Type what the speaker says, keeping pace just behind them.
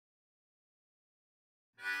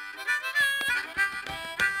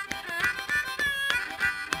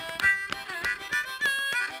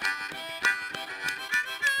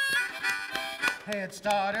It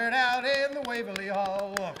started out in the Waverly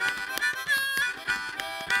Hall.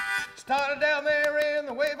 Started down there in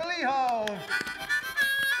the Waverly Hall.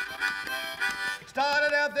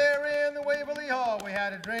 Started out there in the Waverly Hall. We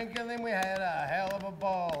had a drink and then we had a hell of a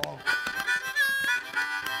ball.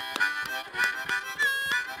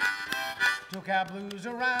 Took our blues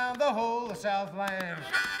around the whole of Southland.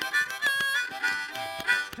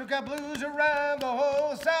 Took our blues around the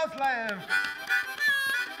whole of Southland.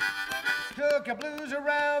 Took our blues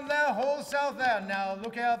around the whole Southland. Now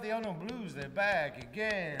look out, the unknown blues, they're back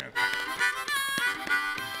again.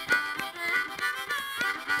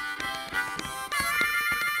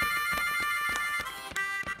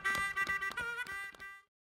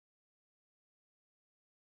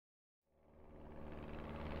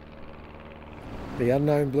 The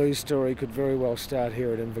Unknown Blues story could very well start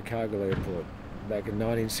here at Invercargill Airport back in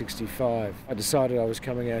 1965. I decided I was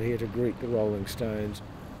coming out here to greet the Rolling Stones.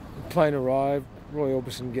 The plane arrived, Roy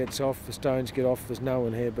Orbison gets off, the Stones get off, there's no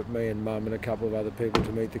one here but me and Mum and a couple of other people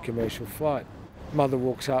to meet the commercial flight. Mother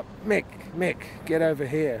walks up, Mick, get over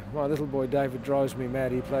here. My little boy David drives me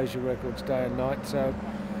mad, he plays your records day and night, so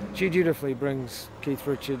she dutifully brings Keith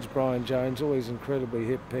Richards, Brian Jones, all these incredibly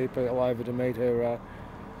hip people over to meet her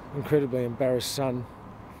incredibly embarrassed son.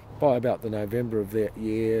 By about the November of that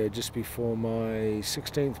year, just before my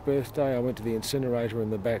 16th birthday, I went to the incinerator in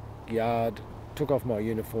the backyard, took off my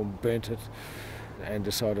uniform, burnt it, and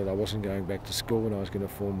decided I wasn't going back to school and I was going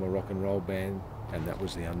to form a rock and roll band, and that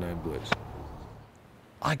was the Unknown Blues.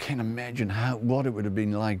 I can't imagine what it would have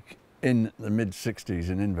been like in the mid-60s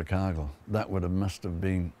in Invercargill. That must have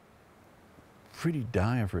been pretty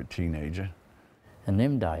dire for a teenager. In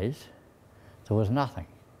them days, there was nothing,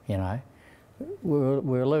 you know. We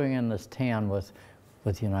were living in this town with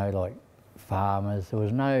you know, like farmers. There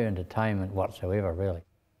was no entertainment whatsoever, really.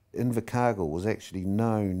 Invercargill was actually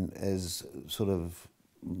known as sort of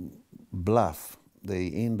Bluff,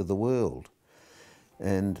 the end of the world.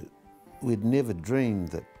 And we'd never dreamed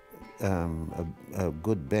that a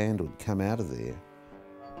good band would come out of there.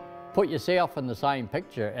 Put yourself in the same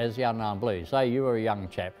picture as the Unknown Blues. Say you were a young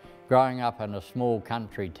chap growing up in a small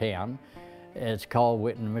country town. It's cold,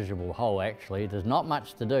 wet and miserable hole actually. There's not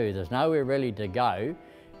much to do, there's nowhere really to go.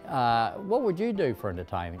 What would you do for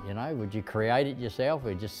entertainment, you know? Would you create it yourself, or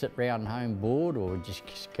would you just sit around home bored, or would you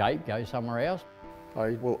escape, go somewhere else?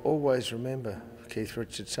 I will always remember Keith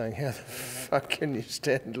Richards saying, how the fuck can you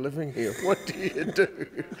stand living here? What do you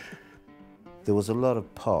do? There was a lot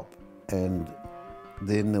of pop, and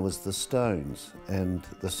then there was the Stones, and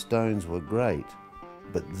the Stones were great.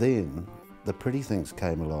 But then the Pretty Things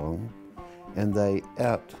came along and they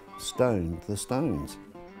out-stoned the Stones.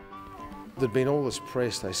 There'd been all this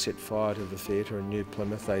press, they set fire to the theatre in New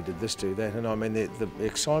Plymouth, they did this, do that, and I mean the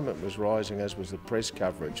excitement was rising, as was the press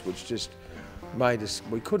coverage, which just made us,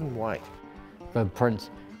 we couldn't wait. But Prince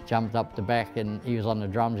jumped up the back and he was on the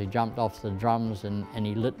drums, he jumped off the drums and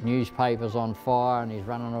he lit newspapers on fire and he's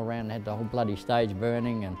running all around and had the whole bloody stage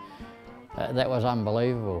burning, and that was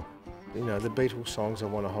unbelievable. You know, the Beatles songs, I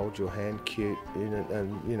Want to Hold Your Hand, cute,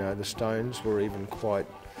 and you know, the Stones were even quite,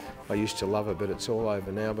 I used to love it, but it's all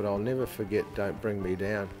over now, but I'll never forget Don't Bring Me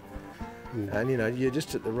Down. And you know, you're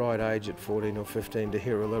just at the right age at 14 or 15 to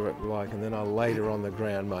hear a lyric like, and then I laid her on the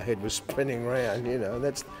ground, my head was spinning round, you know,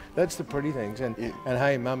 that's the Pretty Things. And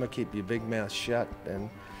Hey Mama, Keep Your Big Mouth Shut, and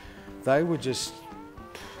they were just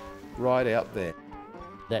right out there.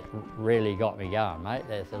 That really got me going, mate.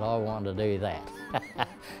 They said, I want to do that.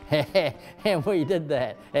 And we did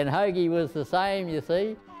that. And Hoagie was the same, you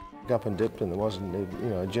see. Up in Dipton, there wasn't, you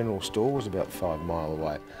know, a general store was about 5 miles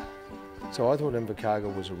away. So I thought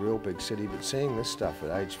Invercargill was a real big city, but seeing this stuff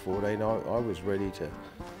at age 14, I was ready to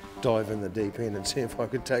dive in the deep end and see if I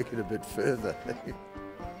could take it a bit further.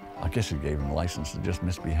 I guess it gave them a license to just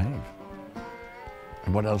misbehave.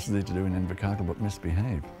 And what else is there to do in Invercargill but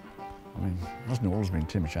misbehave? I mean, it hasn't always been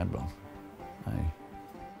Tim Shadwell. Hey.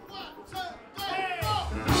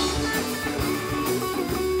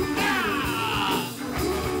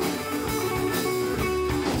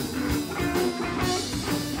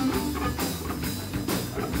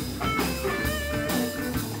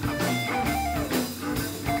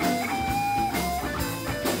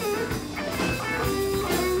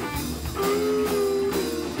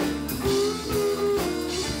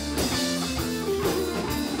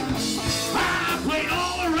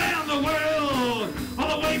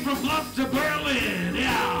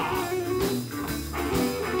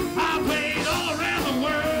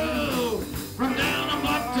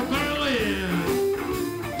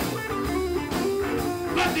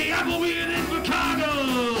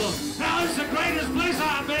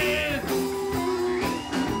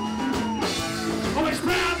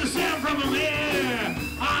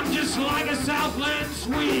 just like a Southland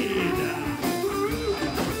Swede.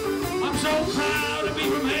 I'm so proud to be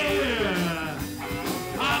from here.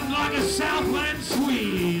 I'm like a Southland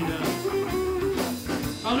Swede.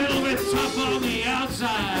 A little bit tough on the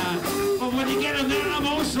outside, but when you get in there, I'm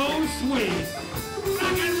oh so sweet.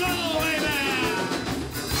 Rock and roll, baby!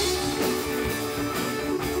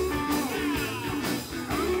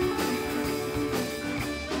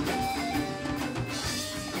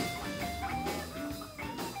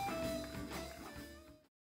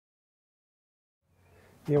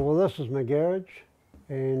 Yeah, well, this is my garage,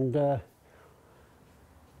 and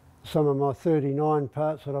some of my 39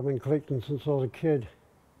 parts that I've been collecting since I was a kid.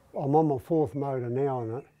 I'm on my 4th motor now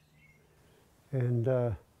in it,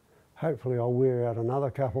 and hopefully I'll wear out another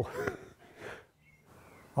couple.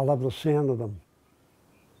 I love the sound of them,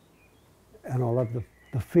 and I love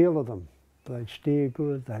the feel of them. They steer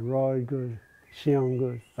good, they ride good, sound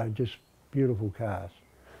good, they're just beautiful cars.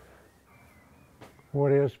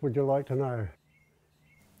 What else would you like to know?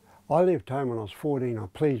 I left home when I was 14. I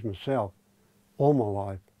pleased myself all my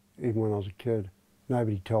life, even when I was a kid.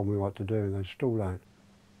 Nobody told me what to do, and they still don't.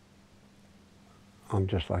 I'm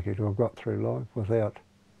just lucky to have got through life without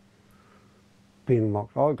being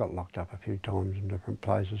locked. I got locked up a few times in different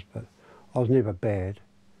places, but I was never bad,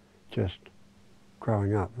 just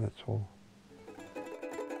growing up, that's all.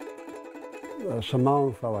 A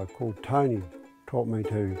Samoan fellow called Tony taught me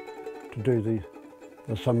to do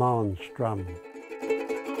the Samoan strum.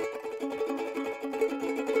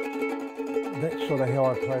 That's sort of how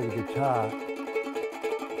I play the guitar.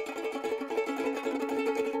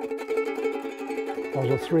 I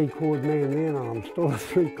was a 3-chord man then, and I'm still a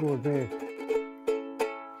 3-chord man.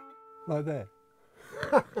 Like that.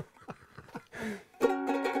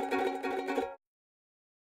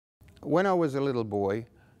 When I was a little boy,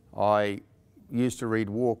 I used to read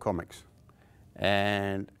war comics,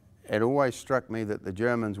 and it always struck me that the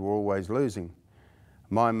Germans were always losing.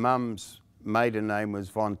 My mum's maiden name was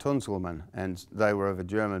von Tunzelmann, and they were of a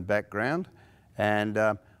German background, and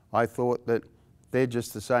I thought that they're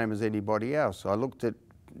just the same as anybody else. I looked at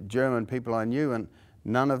German people I knew, and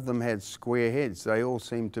none of them had square heads. They all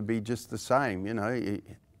seemed to be just the same, you know.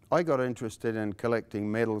 I got interested in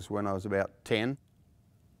collecting medals when I was about 10.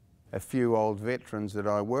 A few old veterans that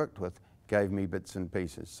I worked with gave me bits and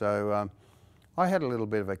pieces, so I had a little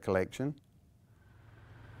bit of a collection.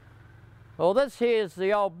 Well, this here's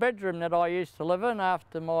the old bedroom that I used to live in.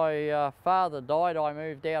 After my father died, I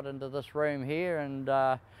moved out into this room here,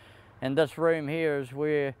 and this room here is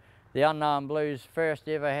where the Unknown Blues first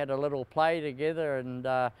ever had a little play together, and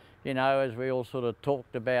you know, as we all sort of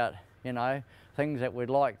talked about, you know, things that we'd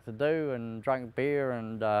like to do, and drank beer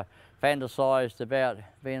and fantasised about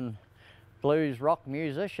being blues rock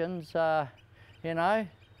musicians, you know,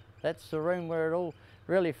 that's the room where it all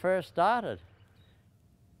really first started.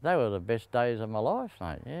 They were the best days of my life,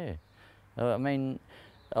 mate, yeah. I mean,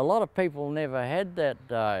 a lot of people never had that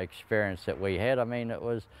experience that we had. I mean, it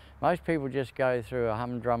was, most people just go through a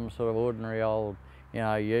humdrum sort of ordinary old, you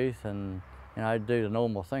know, youth and, you know, do the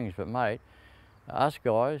normal things. But mate, us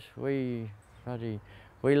guys, we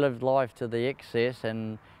lived life to the excess,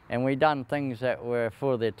 and we done things that were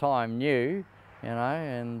for their time new, you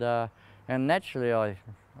know, and naturally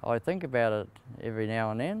I think about it every now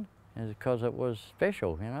and then, because it was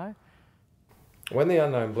special, you know. When the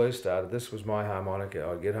Unknown Blues started, this was my harmonica.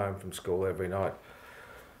 I'd get home from school every night,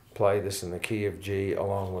 play this in the key of G,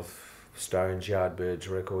 along with Stones, Yardbirds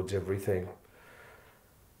records, everything.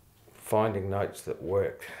 Finding notes that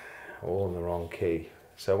worked, all in the wrong key.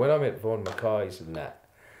 So when I met Vaughan Mackay, he said, nah,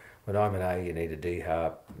 when I'm an A, you need a D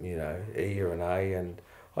harp, you know, E or an A, and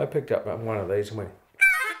I picked up one of these and went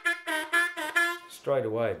straight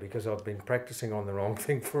away, because I've been practicing on the wrong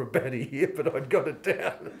thing for about a year, but I'd got it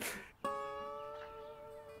down.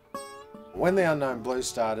 When the Unknown Blues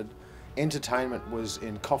started, entertainment was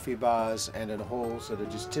in coffee bars and in halls that are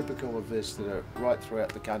just typical of this, that are right throughout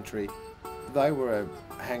the country. They were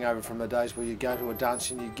a hangover from the days where you go to a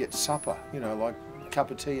dance and you get supper, you know, like a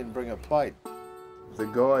cup of tea and bring a plate. The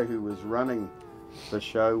guy who was running the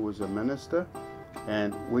show was a minister,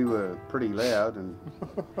 and we were pretty loud and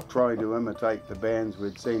trying to imitate the bands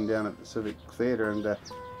we'd seen down at the Civic Theatre, and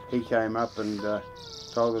he came up and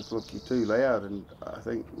told us, look, you're too loud, and I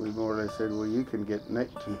think we more or less said, well, you can get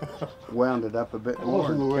nicked, and wound it up a bit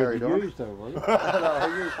more and carried on. Used, though, was it? No,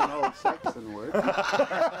 I used an old Saxon word.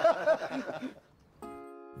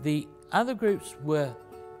 The other groups were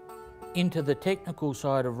into the technical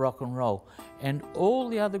side of rock and roll, and all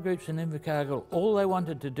the other groups in Invercargill, all they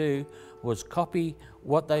wanted to do was copy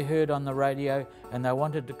what they heard on the radio, and they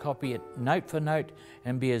wanted to copy it note for note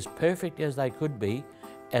and be as perfect as they could be,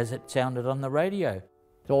 as it sounded on the radio.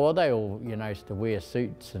 So they all, used to wear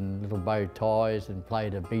suits and little bow ties and play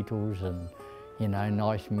the Beatles and,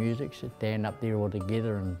 nice music, sit down up there all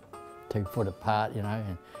together and 2 foot apart,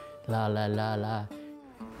 and la la la la.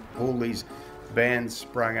 All these bands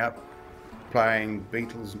sprung up playing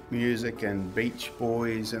Beatles music and Beach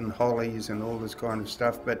Boys and Hollies and all this kind of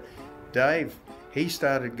stuff. But Dave, he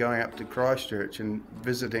started going up to Christchurch and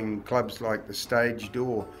visiting clubs like the Stage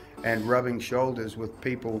Door and rubbing shoulders with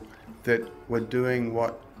people that were doing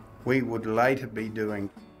what we would later be doing.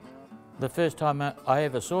 The first time I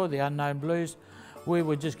ever saw the Unknown Blues, we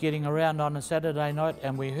were just getting around on a Saturday night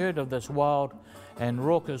and we heard of this wild and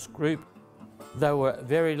raucous group. They were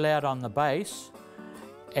very loud on the bass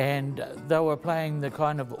and they were playing the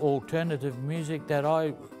kind of alternative music that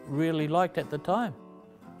I really liked at the time.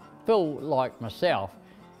 Phil, like myself,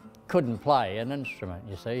 couldn't play an instrument,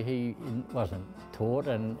 you see. He wasn't taught,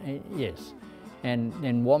 and yes. And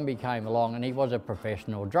then Wombi came along and he was a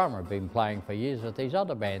professional drummer, been playing for years with these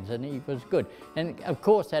other bands, and he was good. And of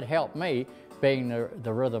course that helped me, being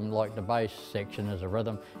the rhythm, like the bass section is a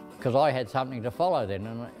rhythm, because I had something to follow then,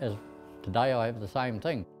 and as today I have the same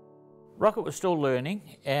thing. Rocket was still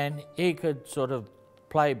learning and he could sort of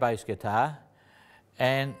play bass guitar,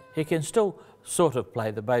 and he can still sort of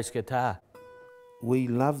play the bass guitar. We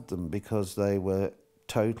loved them because they were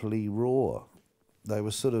totally raw. They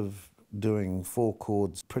were sort of doing 4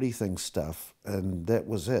 chords, Pretty Things stuff, and that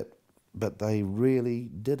was it. But they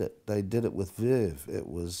really did it. They did it with verve. It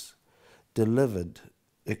was delivered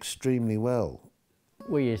extremely well.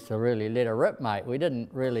 We used to really let her rip, mate. We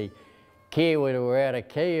didn't really care whether we were out of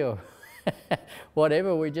key or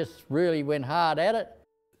whatever. We just really went hard at it.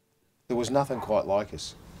 There was nothing quite like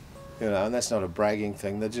us, and that's not a bragging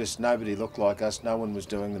thing. Nobody looked like us. No one was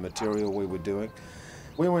doing the material we were doing.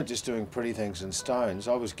 We weren't just doing Pretty Things and Stones.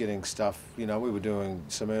 I was getting stuff, we were doing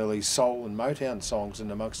some early soul and Motown songs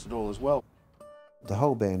in amongst it all as well. The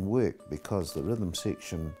whole band worked because the rhythm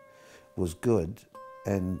section was good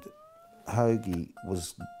and Hoagie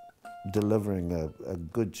was delivering a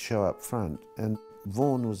good show up front, and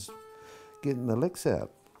Vaughan was getting the licks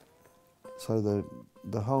out. So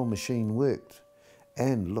the whole machine worked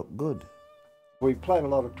and looked good. We played a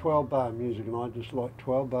lot of 12-bar music, and I just like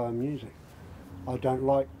 12-bar music. I don't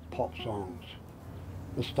like pop songs,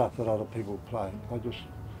 the stuff that other people play. I just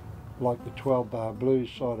like the 12-bar blues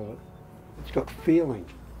side of it. It's got feeling,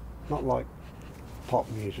 not like pop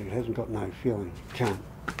music. It hasn't got no feeling. You can't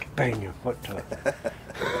bang your foot to it.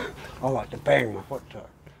 I like to bang my foot to it.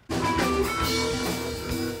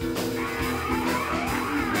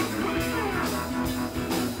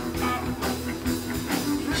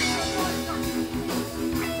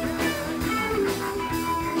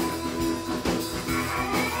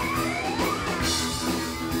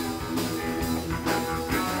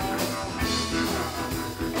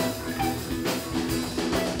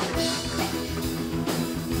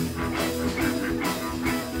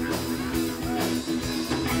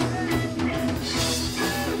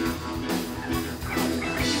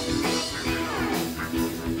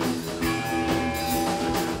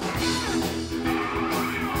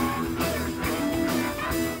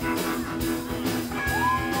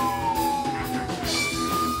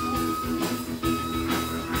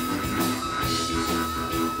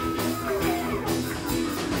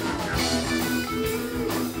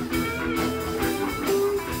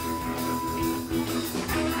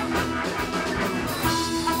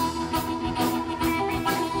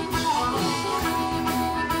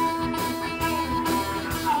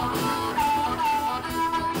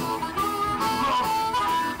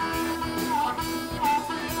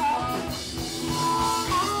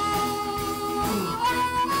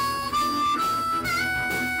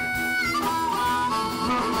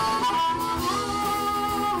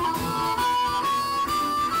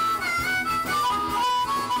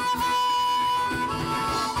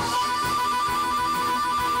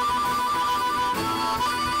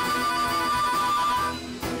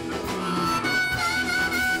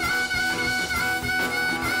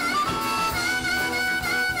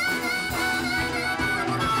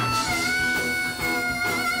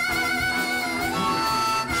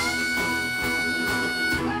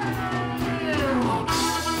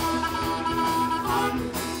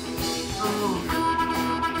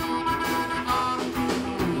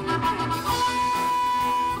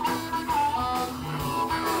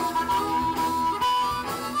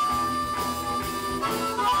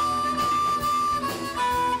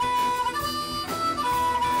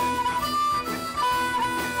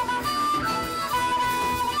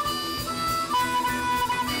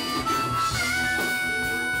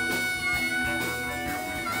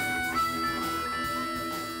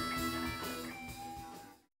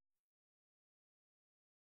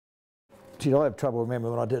 Gee, I have trouble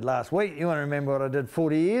remembering what I did last week. You want to remember what I did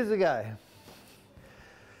 40 years ago?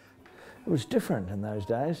 It was different in those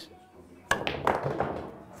days.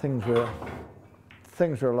 Things were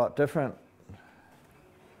a lot different.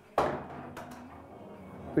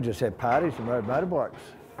 We just had parties and rode motorbikes.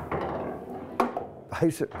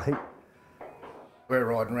 Basically. We were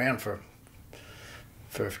riding around for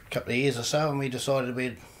a couple of years or so, and we decided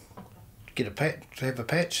we'd get have a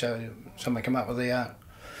patch. So someone came up with the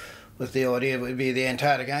idea it would be the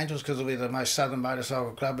Antarctic Angels, because it would be the most southern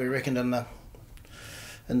motorcycle club, we reckoned, in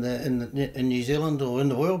New Zealand or in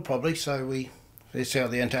the world probably. So that's how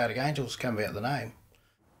the Antarctic Angels come about the name.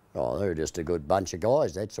 Oh, they were just a good bunch of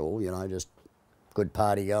guys, that's all, you know, just good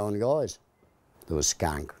party going guys. There was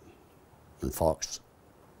Skunk and Fox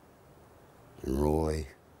and Roy.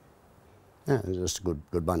 Yeah, it was just a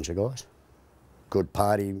good bunch of guys. Good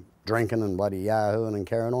party, drinking and bloody yahooing and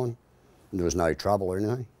carrying on. There was no trouble or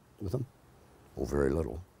anything with them, or very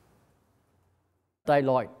little. They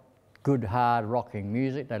like good hard rocking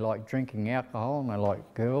music, they like drinking alcohol, and they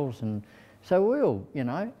like girls, and so we all, you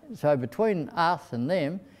know, so between us and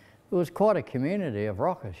them, it was quite a community of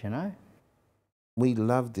rockers, you know. We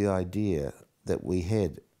loved the idea that we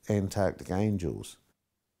had Antarctic Angels,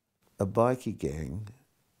 a bikie gang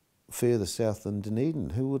further south than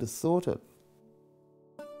Dunedin. Who would have thought it?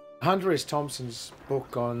 Hunter S. Thompson's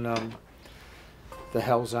book on the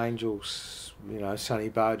Hells Angels, you know, Sonny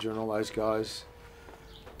Barger and all those guys,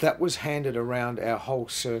 that was handed around our whole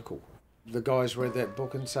circle. The guys read that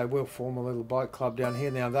book and say, we'll form a little bike club down here.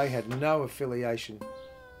 Now, they had no affiliation,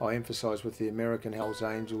 I emphasise, with the American Hells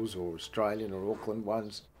Angels or Australian or Auckland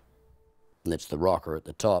ones. And it's the rocker at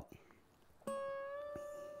the top,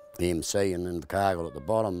 the MC and then the cargo at the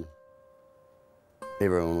bottom.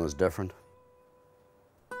 Everyone was different.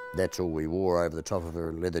 That's all we wore over the top of a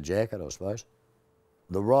leather jacket, I suppose.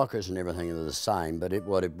 The rockers and everything are the same, but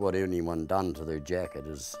what anyone done to their jacket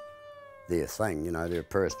is their thing, you know, their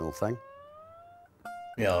personal thing.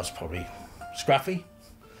 Yeah, I was probably scruffy,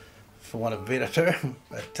 for want of a better term,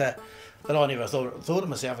 but I never thought of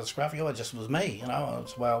myself as scruffy. I just was me, you know,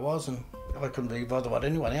 that's the way I was, and I couldn't be bothered what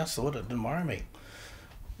anyone else thought. It didn't worry me.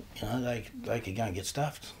 You know, they could go and get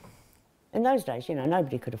stuffed. In those days, you know,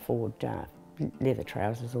 nobody could afford leather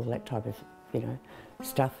trousers, all that type of, you know,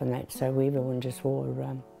 stuff and that, so everyone just wore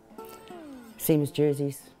seamers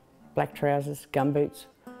jerseys, black trousers, gumboots.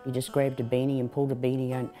 You just grabbed a beanie and pulled a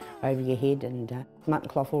beanie over your head and mutton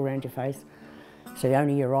cloth all around your face, so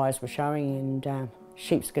only your eyes were showing, and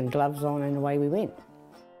sheepskin gloves on, and away we went.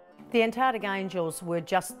 The Antarctic Angels were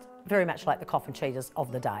just very much like the Coffin Cheaters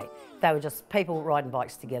of the day. They were just people riding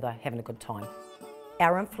bikes together, having a good time.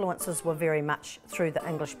 Our influences were very much through the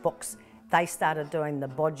English books. They started doing the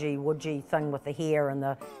bodgy, woodgy thing with the hair and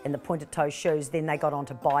the pointed toe shoes, then they got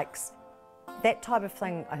onto bikes. That type of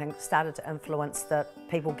thing, I think, started to influence the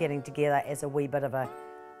people getting together as a wee bit of a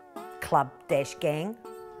club-gang.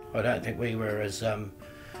 I don't think we were as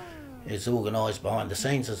organised behind the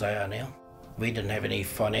scenes as they are now. We didn't have any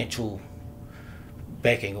financial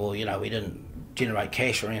backing, or, you know, we didn't generate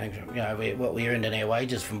cash or anything. You know, what we earned in our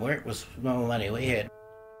wages from work was normal money we had.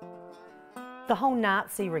 The whole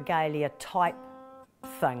Nazi regalia type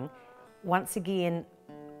thing, once again,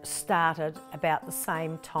 started about the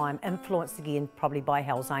same time, influenced again probably by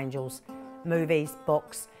Hells Angels, movies,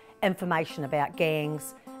 books, information about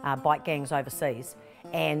gangs, bike gangs overseas.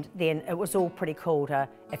 And then it was all pretty cool to,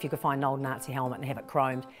 if you could find an old Nazi helmet and have it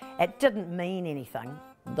chromed. It didn't mean anything.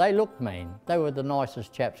 They looked mean. They were the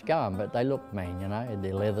nicest chaps going, but they looked mean, you know, had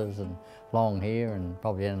their leathers and long hair and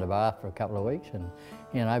probably in the bath for a couple of weeks, and,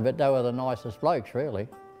 you know, but they were the nicest blokes, really.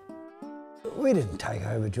 We didn't take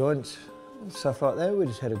over joints and stuff like that, we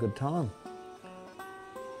just had a good time.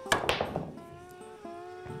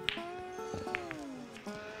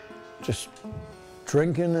 Just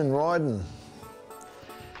drinking and riding,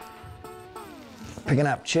 picking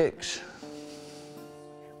up chicks.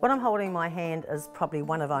 What I'm holding in my hand is probably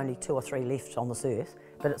one of only 2 or 3 left on this earth,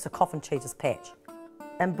 but it's a Coffin Cheaters patch.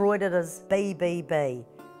 Embroidered as BBB,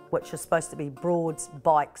 which is supposed to be Broads,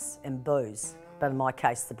 Bikes and Booze, but in my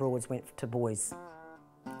case the Broads went to boys.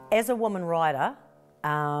 As a woman rider,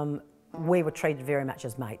 we were treated very much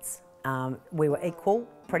as mates. We were equal,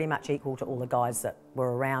 pretty much equal to all the guys that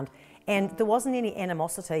were around, and there wasn't any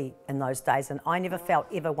animosity in those days, and I never felt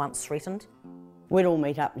ever once threatened. We'd all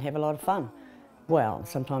meet up and have a lot of fun. Well,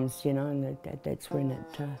 sometimes, you know, and that's when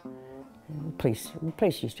police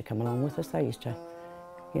used to come along with us. They used to,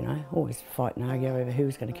 you know, always fight and argue over who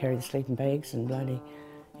was going to carry the sleeping bags and bloody,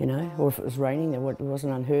 you know, or if it was raining, it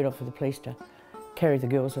wasn't unheard of for the police to carry the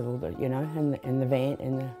girls with all the, you know, in the van,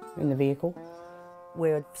 in the vehicle.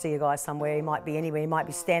 We would see a guy somewhere, he might be anywhere, he might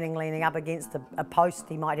be standing leaning up against a post,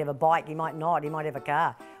 he might have a bike, he might not, he might have a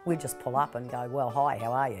car. We'd just pull up and go, well, hi,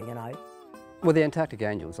 how are you, you know? Well, the Antarctic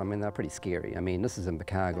Angels, I mean, they're pretty scary. I mean, this is in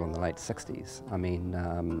Invercargill in the late 60s. I mean,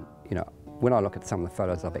 you know, when I look at some of the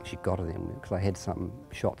photos I've actually got of them, because I had some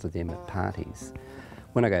shots of them at parties,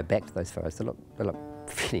 when I go back to those photos, they look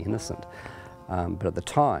fairly innocent. But at the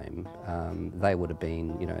time, they would have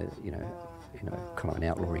been, you know, kind of an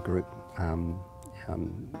outlawry group.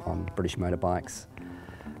 On British motorbikes,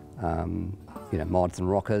 you know, mods and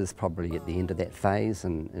rockers, probably at the end of that phase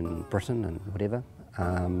in Britain and whatever.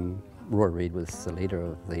 Roy Reid was the leader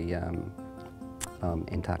of the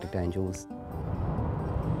Antarctic Angels.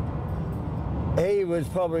 He was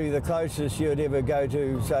probably the closest you'd ever go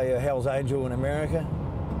to, say, a Hell's Angel in America.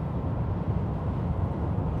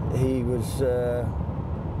 He was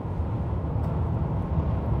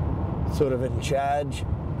sort of in charge.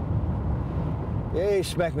 Yeah, he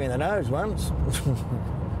smacked me in the nose once.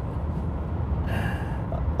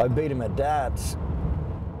 I beat him at darts.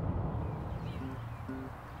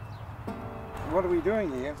 What are we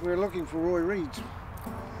doing here? We're looking for Roy Reid's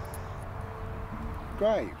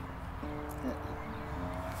grave.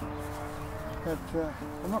 But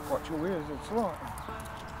I'm not quite sure where it's like.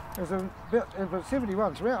 It was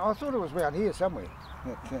 71's around. I thought it was around here somewhere.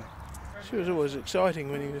 But, it was always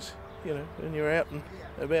exciting when he was, you know, when you were out and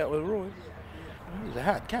about with Roy. It was a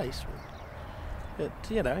hard case, but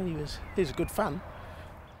you know, he was good fun.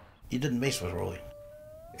 You didn't mess with Roy.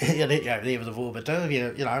 You let you over there with the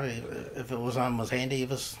 4x2, you know, if it was on was handy, he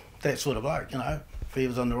was that sort of bloke, you know, if he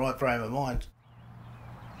was on the right frame of mind.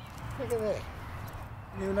 Look at that.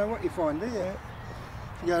 You never know what you find there.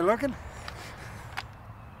 You go looking.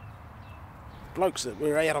 Blokes that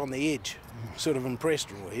were out on the edge sort of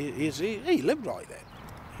impressed Roy. He lived like that.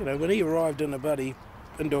 You know, when he arrived in a buddy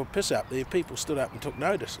into a piss-up there, people stood up and took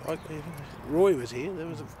notice. Like, Roy was here,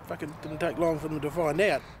 didn't take long for them to find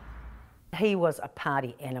out. He was a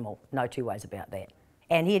party animal, no two ways about that.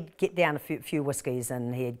 And he'd get down a few whiskies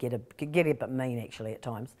and he'd get a bit mean actually at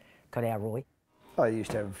times, got our Roy. I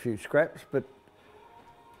used to have a few scraps, but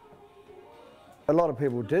a lot of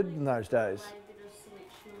people did in those days.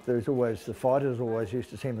 There was always, the fighters always used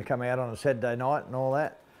to seem to come out on a Saturday night and all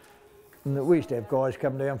that. And we used to have guys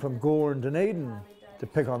come down from Gore and Dunedin to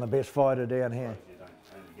pick on the best fighter down here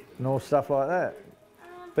and all stuff like that.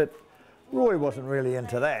 But Roy wasn't really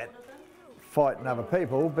into that, fighting other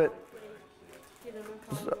people, but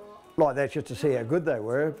like that just to see how good they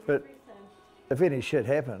were. But if any shit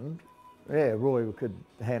happened, yeah, Roy could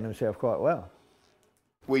handle himself quite well.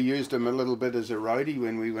 We used him a little bit as a roadie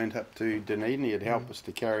when we went up to Dunedin. He'd help us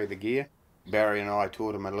to carry the gear. Barry and I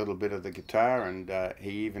taught him a little bit of the guitar, and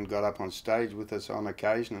he even got up on stage with us on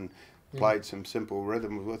occasion and played some simple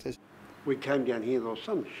rhythms with us. We came down here, there was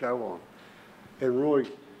some show on, and Roy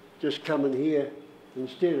just come in here,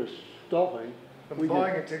 instead of stopping,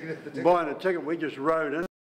 Buying a ticket at the ticket. Buying a ticket, we just rode in.